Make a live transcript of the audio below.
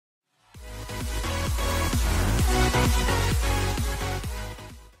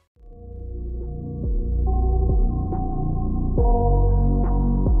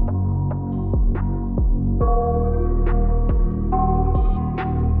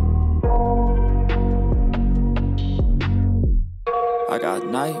I got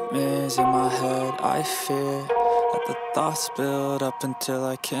nightmares in my head, I fear that the thoughts build up until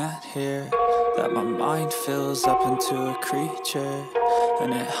I can't hear, that my mind fills up into a creature,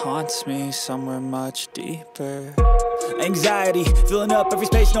 and it haunts me somewhere much deeper. Anxiety, filling up every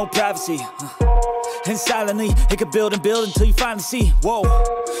space, no privacy. And silently, it could build and build until you finally see, whoa,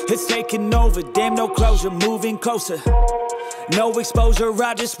 it's taking over, damn no closure, moving closer. No exposure,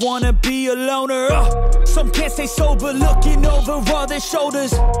 I just wanna be a loner. Some can't stay sober, looking over all their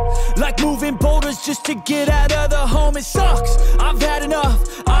shoulders, like moving boulders just to get out of the home. It sucks, I've had enough,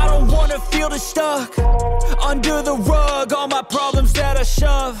 I don't wanna feel the stuck under the rug, all my problems that I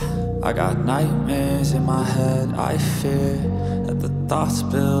shove. I got nightmares in my head, I fear that the thoughts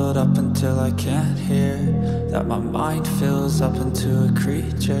build up until I can't hear, that my mind fills up into a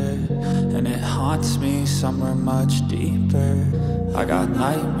creature, and it haunts me somewhere much deeper. I got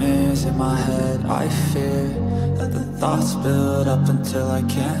nightmares in my head, I fear that the thoughts build up until I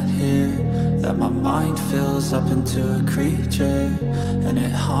can't hear, that my mind fills up into a creature, and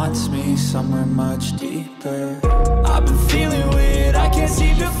it haunts me somewhere much deeper. I've been feeling weird, I can't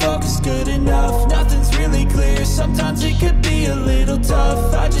seem to focus good enough, nothing's really clear, sometimes it could be a little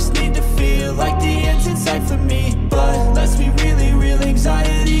tough. I just need to feel like the end's in sight for me, but let's be really real,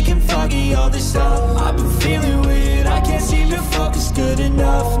 anxiety can foggy all this stuff. I've been feeling weird, I can't seem to focus good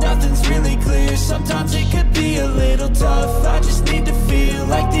enough, nothing's really clear, sometimes it could be a little tough. I just need to feel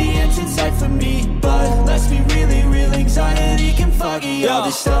like the end's in sight for me, but let's be really real, anxiety can foggy all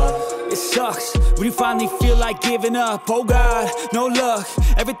this stuff. It sucks when you finally feel like giving up. Oh God, no luck,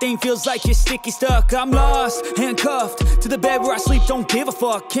 everything feels like you're sticky stuck. I'm lost, handcuffed to the bed where I sleep, don't give a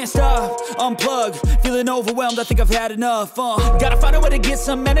fuck. Can't stop, unplug, feeling overwhelmed, I think I've had enough. Gotta find a way to get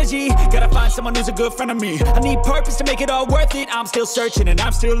some energy, gotta find someone who's a good friend of me. I need purpose to make it all worth it, I'm still searching and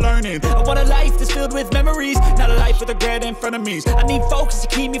I'm still learning. I want a life that's filled with memories, not a life with regret in front of me. I need focus to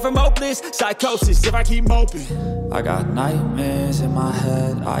keep me from hopeless psychosis if I keep moping. I got nightmares in my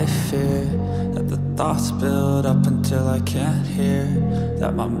head, I fear that the thoughts build up until I can't hear,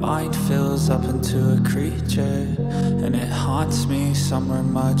 that my mind fills up into a creature, and it haunts me somewhere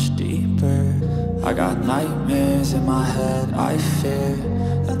much deeper. I got nightmares in my head, I fear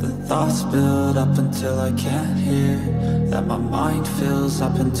that the thoughts build up until I can't hear, that my mind fills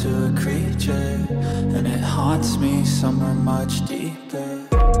up into a creature, and it haunts me somewhere much deeper.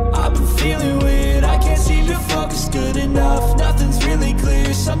 I've been feeling weird, I can't seem to focus good enough, nothing's really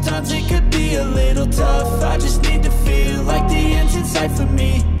clear, sometimes it could be a little tough. I just need to feel like the end's in sight for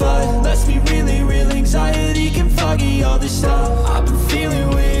me, but let's be really real, anxiety can foggy all this stuff. I've been feeling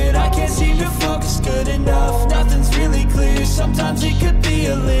weird, I can't seem to focus good enough, nothing's really clear, sometimes it could be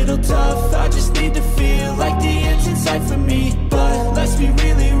a little tough. I just need to feel like the end's in sight for me, but let's be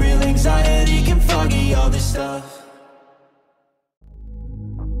really real, anxiety can foggy all this stuff.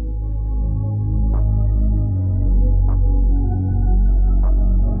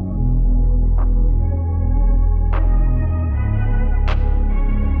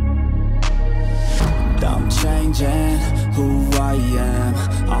 Changing who I am,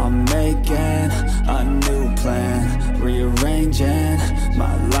 I'm making a new plan, rearranging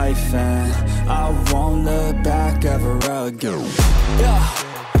my life, and I won't look back ever again.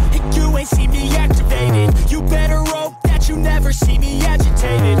 You ain't see me activated, you better hope that you never see me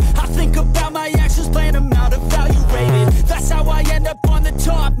agitated. I think about my actions, plan them out, evaluated. That's how I end up on the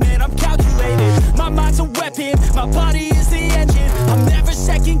top, man, I'm calculated. My mind's a weapon, my body is the engine. I'm never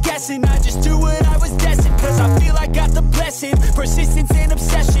second guessing, I just do what I was destined, cause I feel I got the blessing, persistence and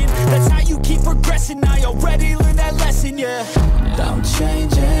obsession. That's how you keep progressing, I already learned that lesson, yeah. I'm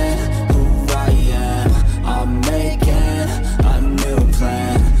changing who I am, I'm making a new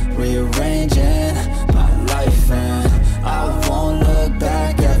plan, rearranging my life, and I won't look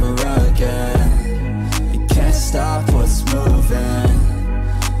back ever again. You can't stop what's moving,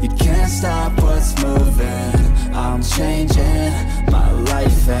 you can't stop what's moving. I'm changing my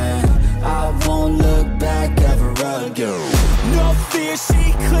life, and I won't look back ever again. No fear,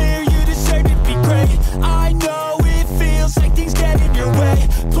 see clear, you deserve to be great. I know it feels like things get in your way.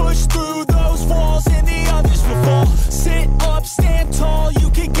 Push through those walls and the others will fall. Sit up, stand tall, you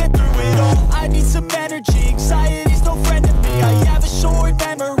can get through it all. I need some energy, anxiety's no friend to me. I have a short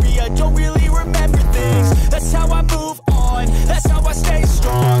memory, I don't really remember things. That's how I move on, that's how I stay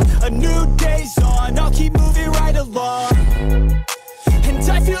strong. A new day's on, I'll keep moving right along. And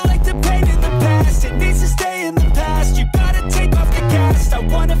I feel like the pain in the past, it needs to stay in the past. You gotta take off the cast. I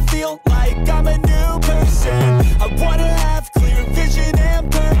wanna feel like I'm a new person, I wanna have clear vision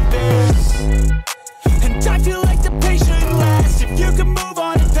and purpose. And I feel like the pain shouldn't last. If you can move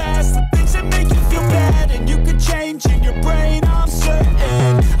on and past the things that make you feel bad, and you can change in your brain, I'm certain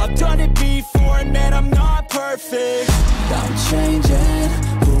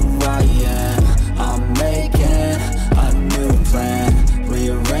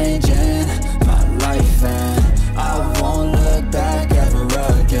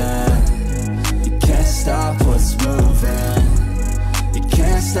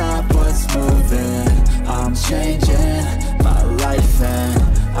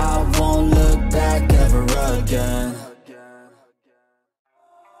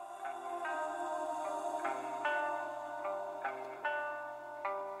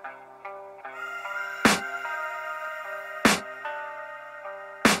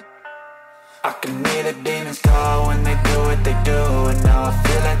I can hear the demons call when they do what they do. And now I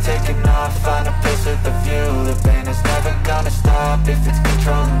feel like taking off, find a place with a view. The pain is never gonna stop if it's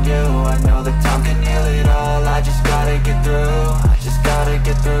controlling you. I know that time can heal it all, I just gotta get through. I just gotta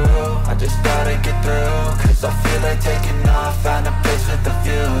get through, I just gotta get through. Cause I feel like taking off, find a place with a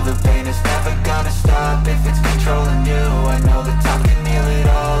view. The pain is never gonna stop if it's controlling you. I know that time can heal it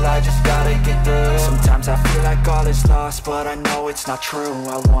all, I just gotta get through. Sometimes I feel like all is lost, but I know it's not true.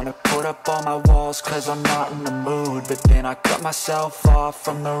 I wanna put up all my walls cause I'm not in the mood, but then I cut myself off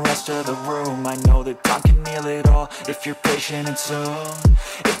from the rest of the room. I know that time can heal it all if you're patient, and soon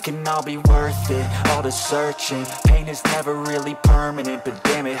it can all be worth it, all the searching. Pain is never really permanent, but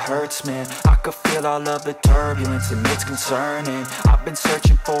damn it hurts, man. I could feel all of the turbulence and it's concerning. I've been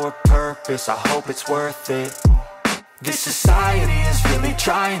searching for a purpose, I hope it's worth it. This society is really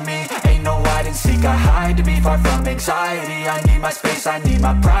trying me. Ain't no hide and seek, I hide to be far from anxiety. I need my space, I need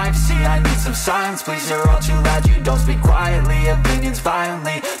my privacy. I need some silence, please, you're all too loud. You don't speak quietly, opinions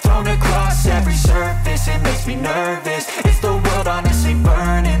violently thrown across every surface. It makes me nervous, is the world honestly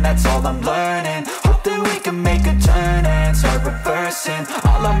burning? That's all I'm learning. Hope that we can make a turn and start reversing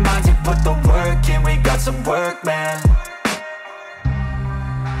all our minds and put the work in. We got some work, man.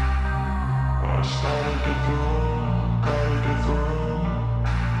 I started to do.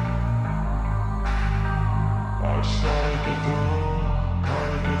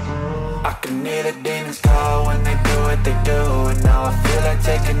 I can hear the demons call when they do what they do. And now I feel like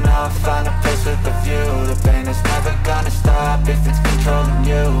taking off, find a place with a view. The pain is never gonna stop if it's controlling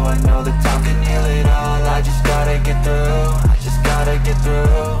you. I know that time can heal it all, I just gotta get through. I just gotta get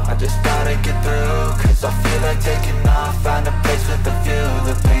through, I just gotta get through. Cause I feel like taking off, find a place with a view.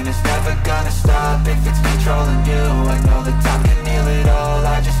 The pain is never gonna stop if it's controlling you. I know that time can heal it all,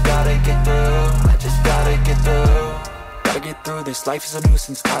 I just gotta get through. I just gotta get through. Gotta get through this, life is a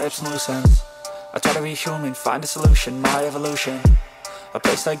nuisance, tie up some loose ends. I try to be human, find a solution, my evolution. A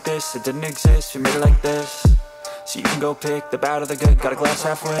place like this, it didn't exist, we made it like this. So you can go pick the bad or the good, got a glass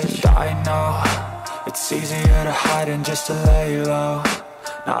half wish. I know, it's easier to hide than just to lay low.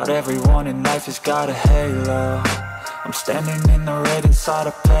 Not everyone in life has got a halo. I'm standing in the red inside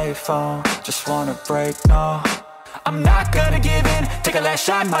a payphone, just wanna break, no. I'm not gonna give in, take a last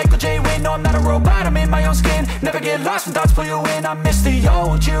shot, Michael J. Win. No, I'm not a robot, I'm in my own skin. Never get lost when thoughts pull you in. I miss the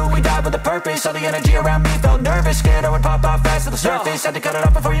old you, we died with a purpose. All the energy around me felt nervous, scared I would pop out fast to the surface. Had to cut it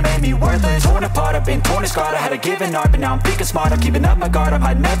off before you made me worthless. Torn apart, I've been torn and scarred. I had a given art, but now I'm thinking smart. I'm keeping up my guard, I'm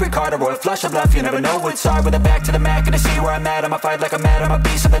hiding every card. A royal flush of bluff, you never know what's hard. With a back to the mat, gonna see where I'm at. I'ma fight like I'm mad, I'ma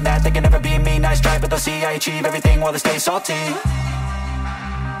be something that they can never be me. Nice try, but they'll see I achieve everything while they stay salty.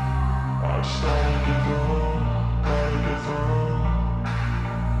 I started to go.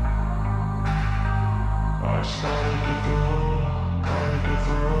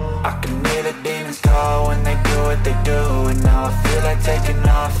 I can hear the demons call when they do what they do. And now I feel like taking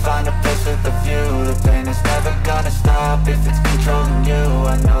off, find a place with a view. The pain is never gonna stop if it's controlling you.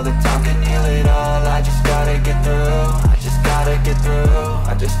 I know that time can heal it all, I just gotta get through. I just gotta get through,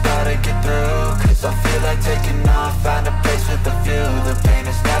 I just gotta get through. Cause I feel like taking off, find a place with a view. The pain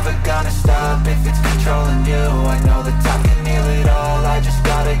is never gonna stop if it's controlling you. I know that time can heal it all, I just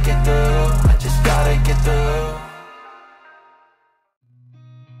gotta get through. I just gotta get through.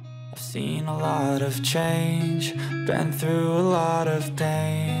 I've seen a lot of change, been through a lot of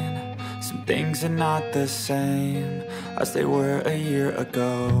pain. Some things are not the same as they were a year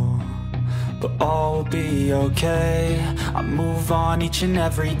ago, but all will be okay. I move on each and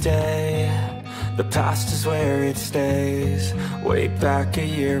every day. The past is where it stays, way back a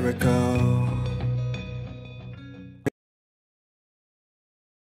year ago.